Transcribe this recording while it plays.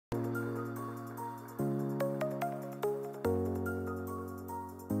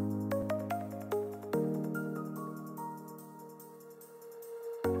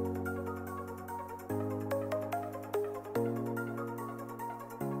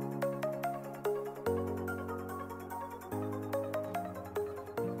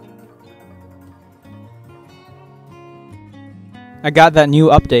I got that new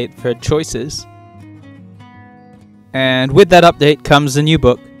update for choices. And with that update comes a new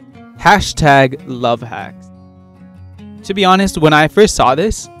book, #LoveHacks. To be honest, when I first saw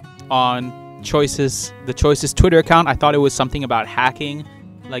this on the Choices Twitter account, I thought it was something about hacking,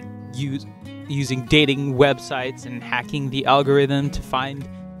 like using dating websites and hacking the algorithm to find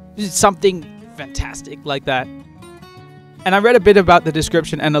something fantastic like that. And I read a bit about the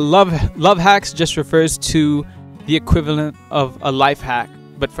description, and love hacks just refers to the equivalent of a life hack,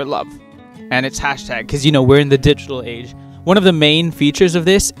 but for love. And it's hashtag, because you know we're in the digital age. One of the main features of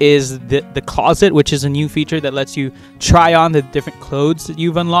this is the closet, which is a new feature that lets you try on the different clothes that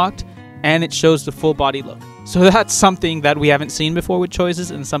you've unlocked, and it shows the full body look. So that's something that we haven't seen before with choices,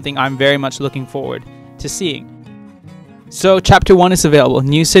 and something I'm very much looking forward to seeing. So chapter 1 is available.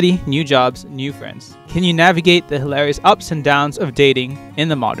 New city, new jobs, new friends. Can you navigate the hilarious ups and downs of dating in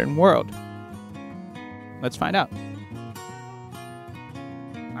the modern world? Let's find out.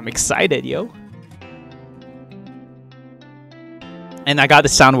 I'm excited, yo. And I got the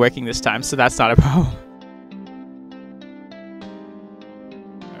sound working this time, so that's not a problem.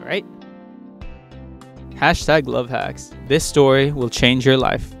 Alright. #LoveHacks. This story will change your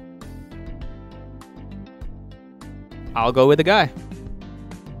life. I'll go with a guy.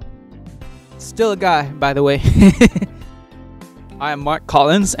 Still a guy, by the way. I am Mark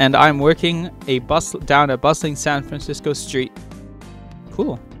Collins, and I'm working down a bustling San Francisco street.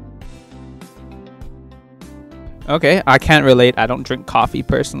 Cool. Okay, I can't relate. I don't drink coffee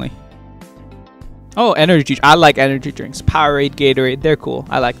personally. Oh, energy. I like energy drinks. Powerade, Gatorade, they're cool.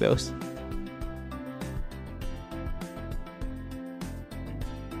 I like those.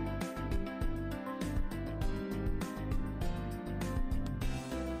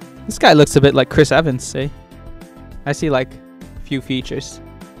 This guy looks a bit like Chris Evans, say. I see like a few features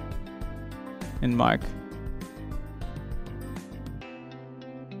in Mark.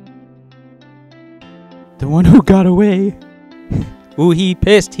 The one who got away. Ooh, he's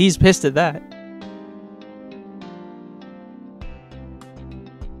pissed. He's pissed at that.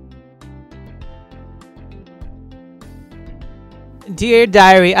 Dear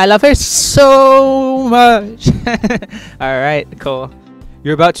diary, I love her so much. Alright, cool.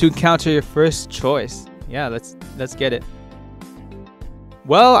 You're about to encounter your first choice. Yeah, let's get it.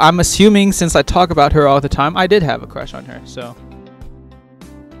 Well, I'm assuming since I talk about her all the time, I did have a crush on her, so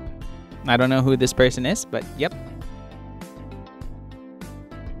I don't know who this person is, but yep.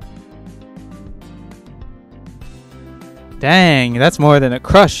 Dang, that's more than a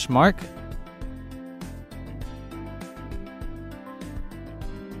crush, Mark.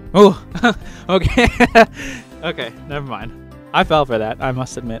 Oh, okay. Okay, never mind. I fell for that, I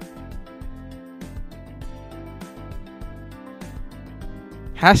must admit.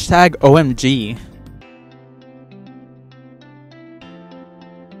 #OMG.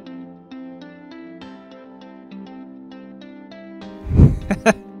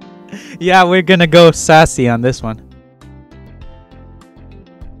 Yeah, we're gonna go sassy on this one.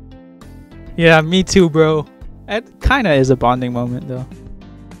 Yeah, me too, bro. It kinda is a bonding moment, though.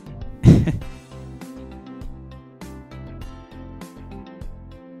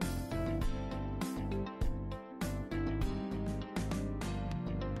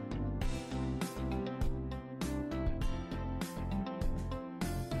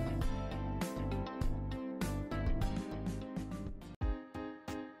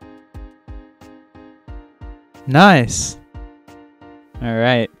 Nice. All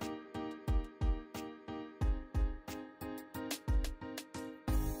right.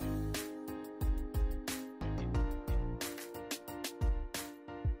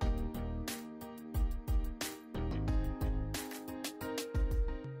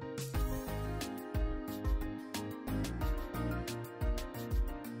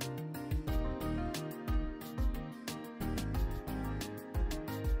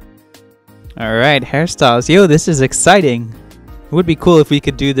 Alright, hairstyles. Yo, this is exciting. It would be cool if we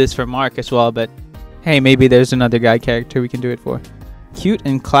could do this for Mark as well, but hey, maybe there's another guy character we can do it for. Cute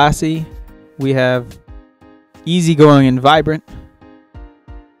and classy. We have easygoing and vibrant.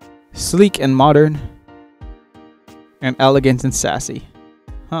 Sleek and modern. And elegant and sassy.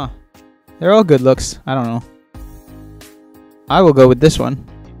 Huh. They're all good looks. I don't know. I will go with this one.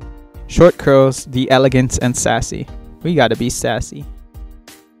 Short curls, the elegant and sassy. We gotta be sassy.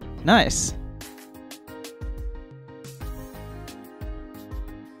 Nice.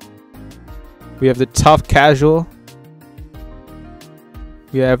 We have the tough casual.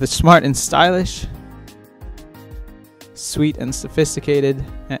 We have the smart and stylish. Sweet and sophisticated.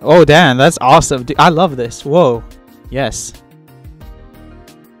 And oh, damn, that's awesome. Dude, I love this. Whoa. Yes.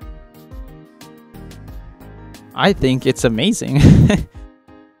 I think it's amazing.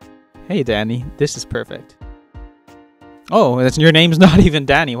 Hey, Danny, this is perfect. Oh, your name's not even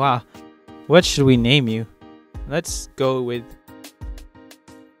Danny. Wow. What should we name you? Let's go with...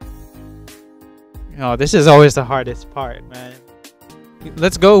 Oh, this is always the hardest part, man.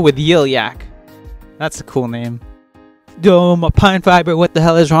 Let's go with Ylyac. That's a cool name. Yo, my pine fiber, what the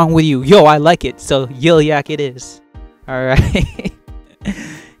hell is wrong with you? Yo, I like it, so Ylyac it is. Alright.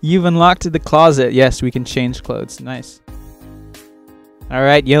 You've unlocked the closet. Yes, we can change clothes. Nice.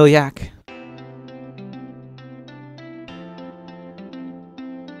 Alright, Ylyac.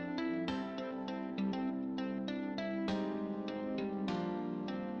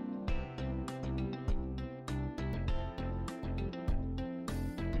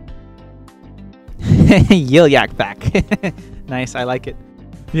 Ylyacthaq. Nice, I like it.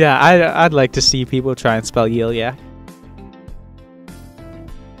 Yeah, I'd like to see people try and spell Ylyac.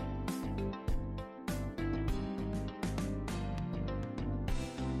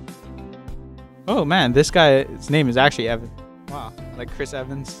 Oh man, this guy's name is actually Evan. Wow, like Chris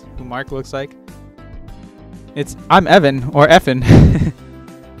Evans, who Mark looks like. I'm Evan, or Effin.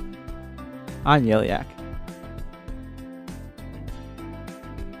 I'm Ylyac.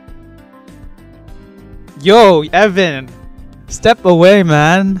 Yo, Evan! Step away,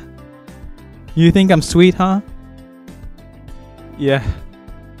 man! You think I'm sweet, huh? Yeah.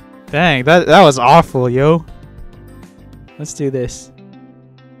 Dang, that was awful, yo. Let's do this.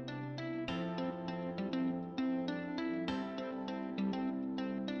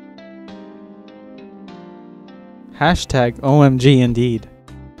 Hashtag OMG indeed.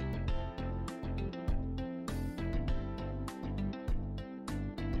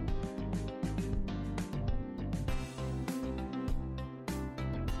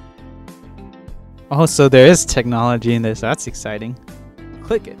 Oh, so there is technology in this. That's exciting.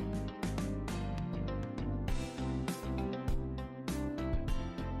 Click it.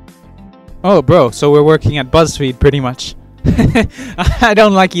 Oh, bro, so we're working at BuzzFeed pretty much. I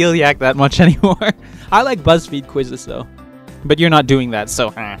don't like Ylyac that much anymore. I like BuzzFeed quizzes though. But you're not doing that,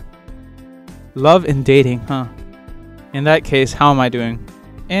 so Love and dating, huh? In that case, how am I doing?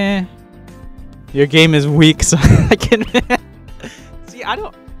 Your game is weak, so I can... See, I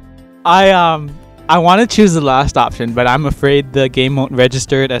want to choose the last option, but I'm afraid the game won't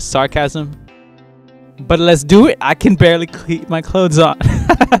register it as sarcasm. But let's do it. I can barely keep my clothes on.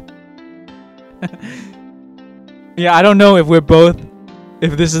 Yeah, I don't know if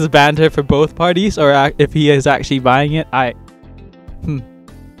if this is banter for both parties or if he is actually buying it.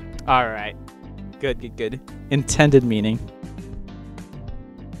 Alright. Good. Intended meaning.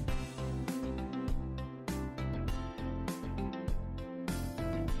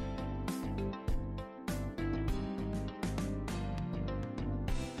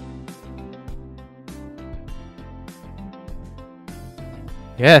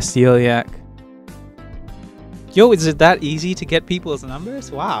 Yes, Ylyac. Yo, is it that easy to get people's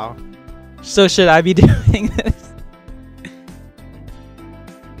numbers? Wow. So should I be doing this?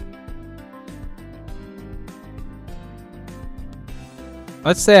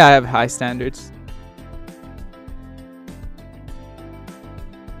 Let's say I have high standards.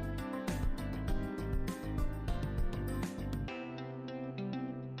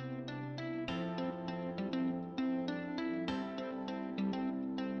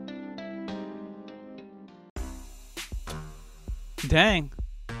 Dang,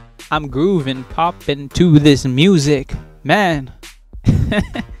 I'm grooving, popping to this music, man.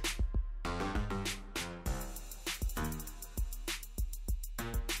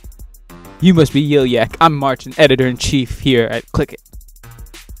 You must be Ylyac. I'm Martin, editor-in-chief here at Click It.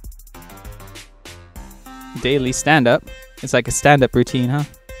 Daily stand-up. It's like a stand-up routine, huh?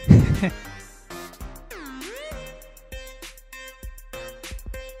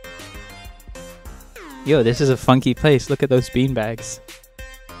 Yo, this is a funky place. Look at those beanbags.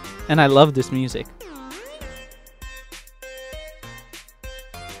 And I love this music.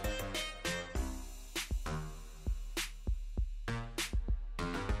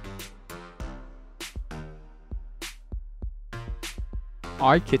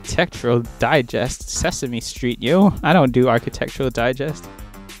 Architectural Digest, Sesame Street, yo. I don't do Architectural Digest.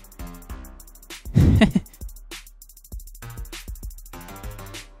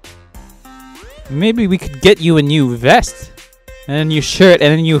 Maybe we could get you a new vest, and a new shirt,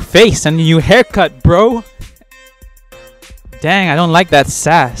 and a new face, and a new haircut, bro. Dang, I don't like that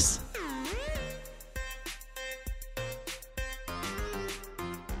sass.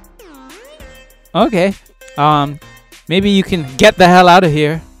 Okay, maybe you can get the hell out of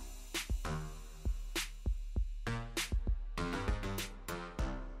here.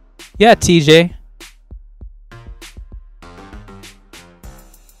 Yeah, TJ.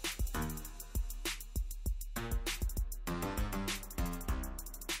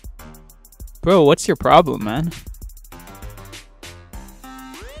 Bro, what's your problem, man?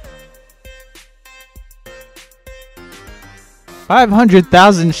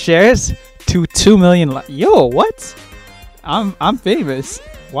 $500,000 shares to 2 million. Yo, what? I'm famous.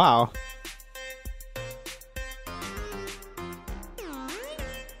 Wow.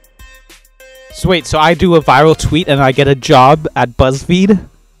 So wait, so I do a viral tweet and I get a job at BuzzFeed?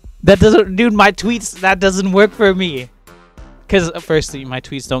 That doesn't, dude, my tweets, that doesn't work for me. Because firstly, my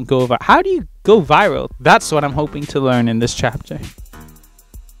tweets don't go viral. How do you go viral? That's what I'm hoping to learn in this chapter.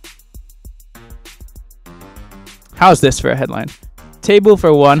 How's this for a headline? Table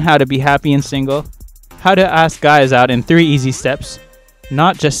for one, how to be happy and single. How to ask guys out in 3 easy steps.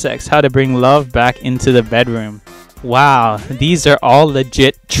 Not just sex, how to bring love back into the bedroom. Wow, these are all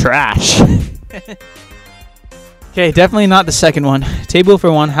legit trash. Okay, definitely not the second one. Table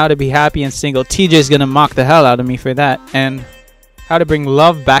for one, how to be happy and single. TJ's gonna mock the hell out of me for that. And how to bring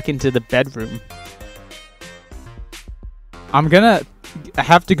love back into the bedroom. I'm gonna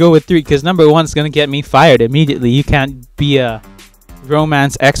have to go with 3 because number 1's gonna get me fired immediately. You can't be a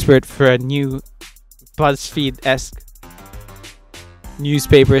romance expert for a new BuzzFeed-esque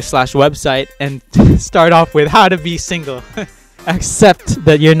newspaper / website and start off with how to be single. Accept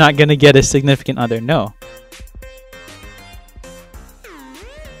that you're not gonna get a significant other. No.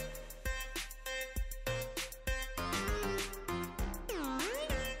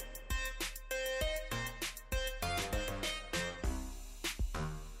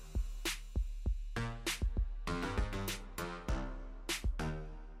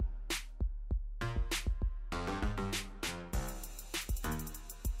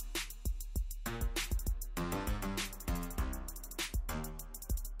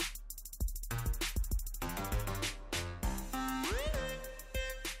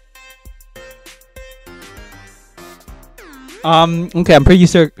 Okay, I'm pretty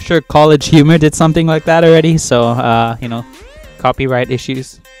sure College Humor did something like that already, so, you know, copyright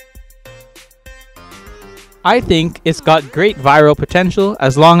issues. I think it's got great viral potential.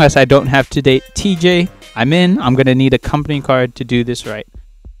 As long as I don't have to date TJ, I'm in. I'm gonna need a company card to do this right.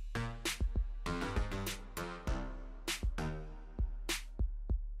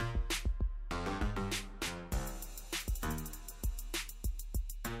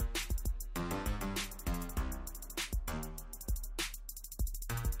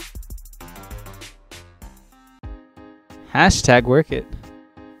 Hashtag work it.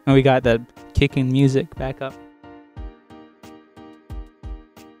 And we got that kicking music back up.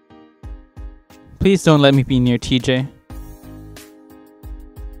 Please don't let me be near TJ.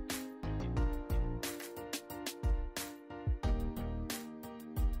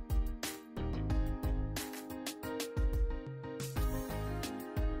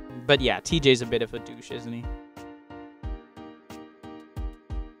 But yeah, TJ's a bit of a douche, isn't he?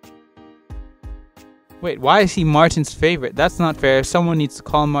 Wait, why is he Martin's favorite? That's not fair. Someone needs to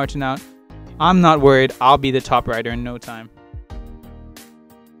call Martin out. I'm not worried. I'll be the top writer in no time.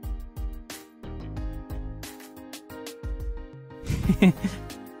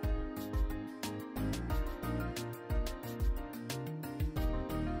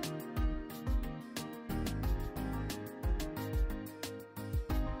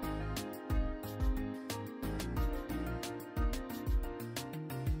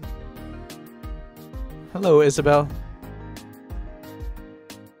 Hello, Isabel.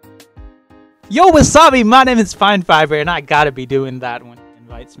 Yo, Wasabi! My name is Fine Fiber, and I gotta be doing that when he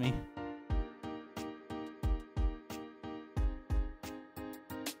invites me.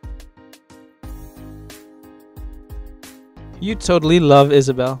 You totally love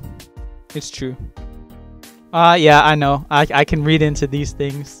Isabel. It's true. Yeah, I know. I can read into these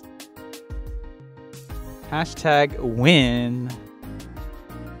things. Hashtag win.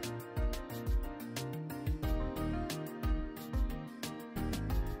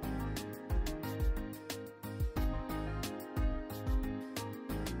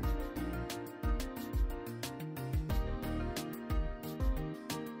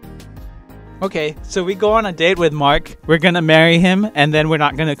 Okay, so we go on a date with Mark, we're gonna marry him, and then we're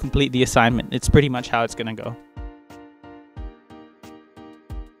not gonna complete the assignment. It's pretty much how it's gonna go.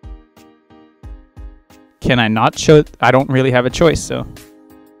 Can I not show? I don't really have a choice, so.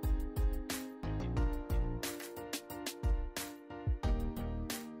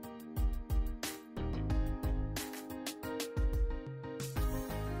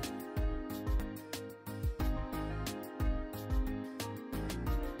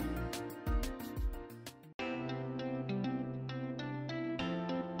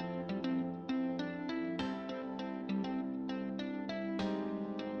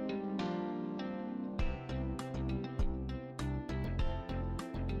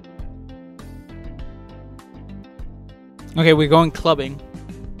 Okay, we're going clubbing.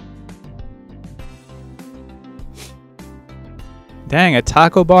 Dang, a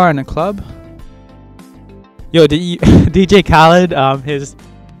taco bar and a club? Yo, DJ Khaled, his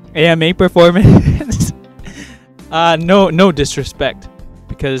AMA performance. No disrespect,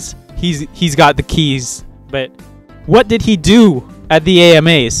 because he's got the keys. But what did he do at the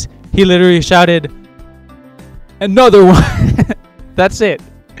AMAs? He literally shouted, "Another one." That's it.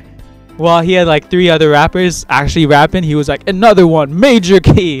 While he had like 3 other rappers actually rapping, he was like, "Another one, major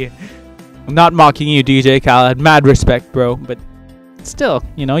key." I'm not mocking you, DJ Khaled. Mad respect, bro. But still,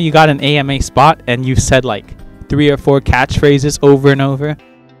 you know, you got an AMA spot and you said like 3 or 4 catchphrases over and over.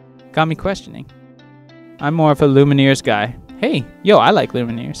 Got me questioning. I'm more of a Lumineers guy. Hey, yo, I like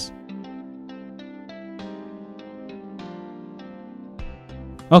Lumineers.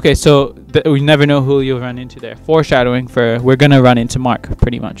 Okay, so we never know who you'll run into there. Foreshadowing for we're gonna run into Mark,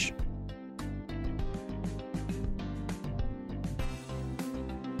 pretty much.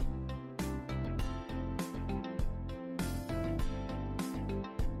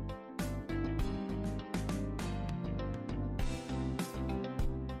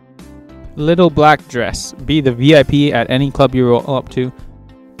 Little black dress. Be the VIP at any club you roll up to.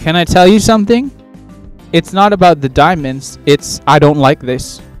 Can I tell you something? It's not about the diamonds. It's I don't like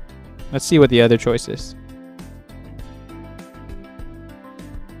this. Let's see what the other choice is.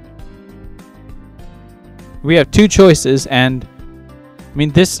 We have 2 choices, and I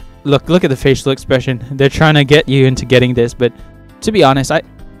mean this. Look at the facial expression. They're trying to get you into getting this, but to be honest,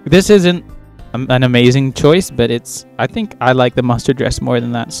 this isn't an amazing choice, but I think I like the mustard dress more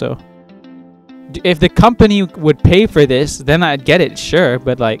than that. So if the company would pay for this, then I'd get it, sure.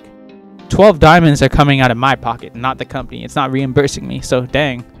 But like 12 diamonds are coming out of my pocket, not the company. It's not reimbursing me. So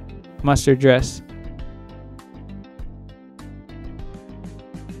dang, mustard dress.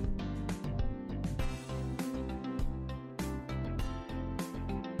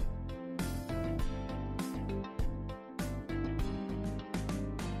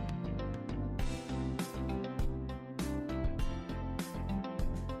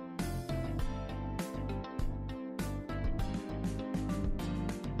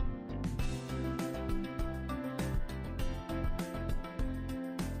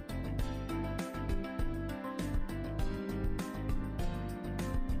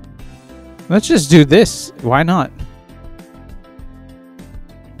 Let's just do this. Why not?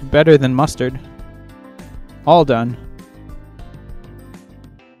 Better than mustard. All done.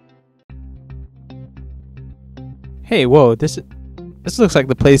 Hey, whoa, this looks like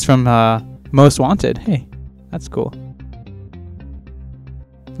the place from Most Wanted. Hey, that's cool.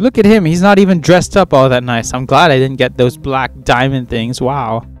 Look at him. He's not even dressed up all that nice. I'm glad I didn't get those black diamond things.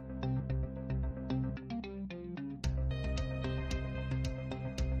 Wow.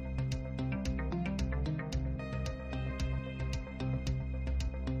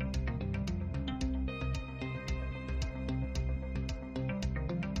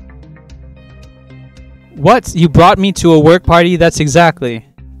 What? You brought me to a work party? That's exactly.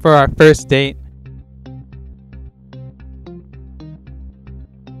 For our first date.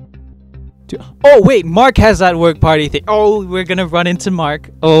 Oh, wait. Mark has that work party thing. Oh, we're gonna run into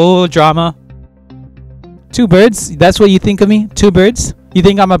Mark. Oh, drama. 2 birds? That's what you think of me? 2 birds? You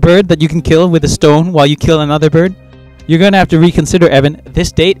think I'm a bird that you can kill with a stone while you kill another bird? You're gonna have to reconsider, Evan.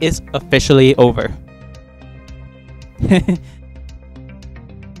 This date is officially over.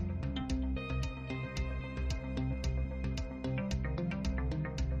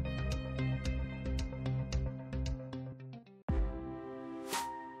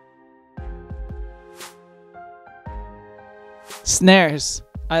 Snares.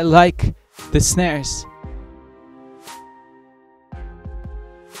 I like the snares.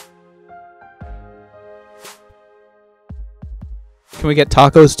 Can we get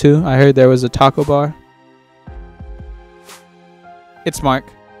tacos too? I heard there was a taco bar. It's Mark.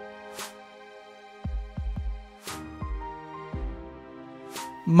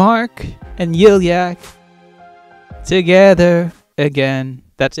 Mark and Ylyac together again.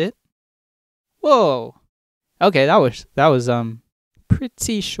 That's it? Whoa. Okay, that was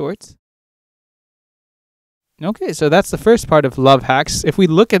pretty short. Okay, so that's the first part of LoveHacks. If we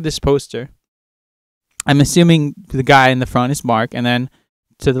look at this poster, I'm assuming the guy in the front is Mark, and then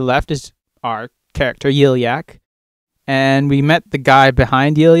to the left is our character Ylyac. And we met the guy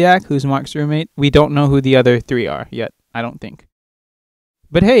behind Ylyac, who's Mark's roommate. We don't know who the other 3 are yet, I don't think.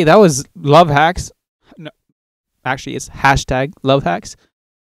 But hey, that was LoveHacks. No, actually, it's hashtag LoveHacks.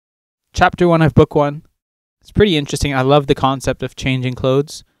 Chapter 1 of book 1. It's pretty interesting. I love the concept of changing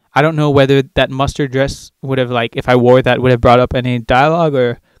clothes. I don't know whether that mustard dress would have, like, if I wore that, would have brought up any dialogue,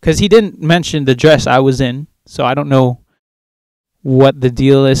 or because he didn't mention the dress I was in, so I don't know what the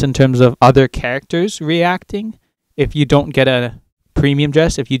deal is in terms of other characters reacting if you don't get a premium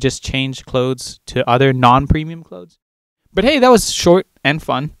dress, if you just change clothes to other non-premium clothes. But hey, that was short and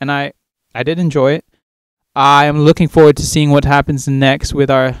fun, and I did enjoy it. I am looking forward to seeing what happens next with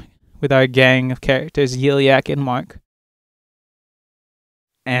our gang of characters, Ylyac and Mark,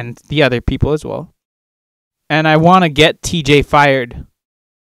 and the other people as well. And I want to get TJ fired.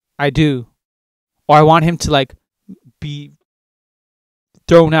 I do. Or I want him to like be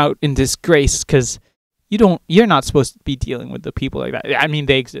thrown out in disgrace, because you're not supposed to be dealing with the people like that. I mean,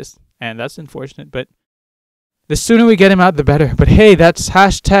 they exist, and that's unfortunate, but the sooner we get him out, the better. But hey, that's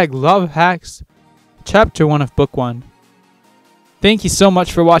 #LoveHacks, Chapter 1 of Book 1. Thank you so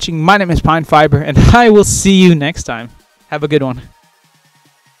much for watching. My name is Pine Fiber, and I will see you next time. Have a good one.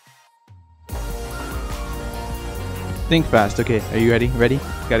 Think fast. Okay, are you ready? Ready?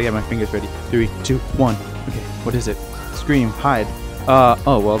 Gotta get my fingers ready. 3, 2, 1. Okay, what is it? Scream, hide.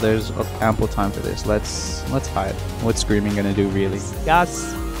 Oh well, there's ample time for this. Let's hide. What's screaming gonna do, really?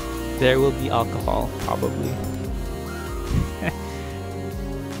 Yes, there will be alcohol, probably.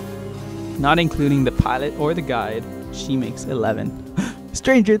 Not including the pilot or the guide. She makes 11.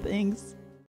 Stranger Things.